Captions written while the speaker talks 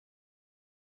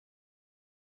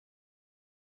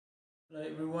Hello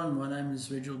everyone, my name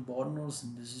is Reginald Badenhorst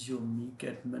and this is your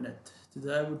Mecad Minute.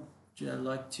 Today I would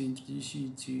like to introduce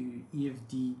you to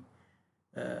EFD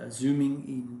Zooming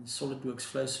in Solidworks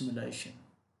Flow Simulation.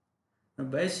 Now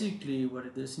basically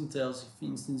what this entails, for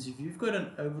instance, if you've got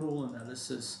an overall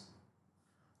analysis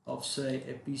of say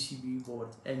a PCB board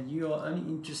and you are only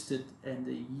interested in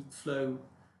the heat flow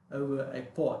over a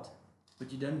part, but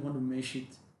you don't want to mesh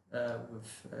it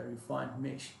with a refined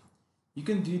mesh, you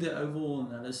can do the overall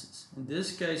analysis. In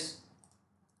this case,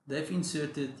 they've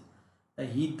inserted a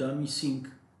heat dummy sink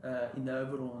in the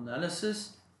overall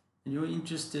analysis, and you're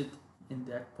interested in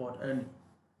that part only.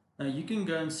 Now you can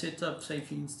go and set up, say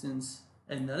for instance,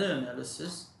 another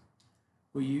analysis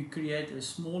where you create a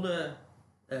smaller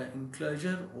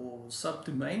enclosure or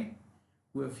subdomain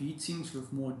with heat sinks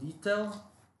with more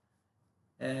detail.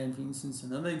 And for instance,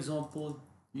 another example,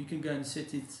 you can go and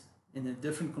set it in a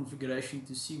different configuration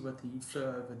to see what the heat flow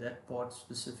over that part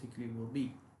specifically will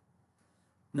be.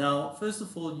 Now, first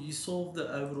of all, you solve the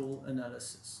overall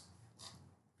analysis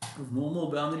of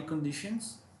normal boundary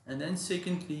conditions, and then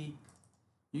secondly,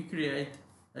 you create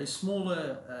a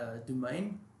smaller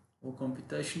domain or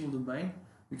computational domain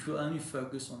which will only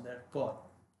focus on that part.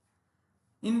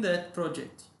 In that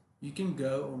project, you can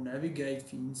go or navigate,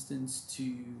 for instance,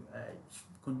 to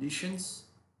conditions,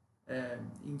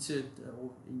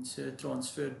 insert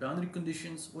transferred boundary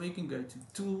conditions, or you can go to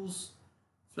tools,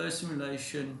 flow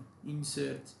simulation,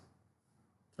 insert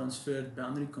transferred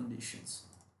boundary conditions.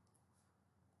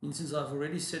 For instance, I've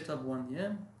already set up one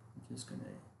here. I'm just going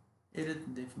to edit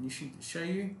the definition to show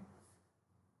you.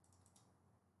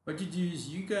 What you do is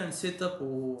you go and set up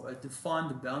or define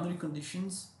the boundary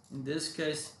conditions. In this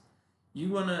case, you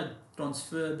want to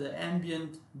transfer the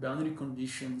ambient boundary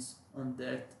conditions on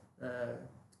that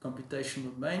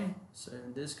computational domain. So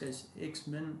in this case,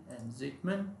 X-min and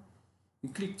Z-min. You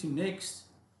click to next.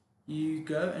 You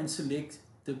go and select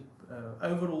the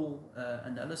overall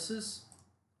analysis,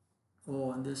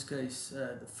 or in this case,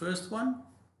 the first one.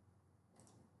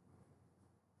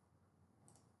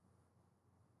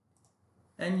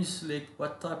 And you select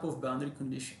what type of boundary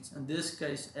conditions. In this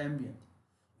case, ambient.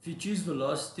 If you choose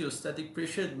velocity or static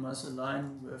pressure, it must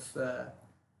align with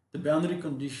the boundary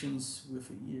conditions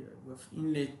with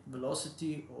inlet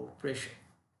velocity or pressure.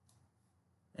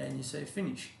 And you say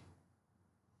finish.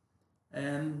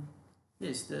 And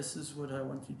yes, this is what I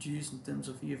want to use in terms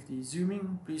of EFD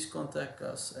Zooming. Please contact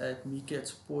us at Mecad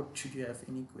support should you have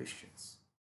any questions.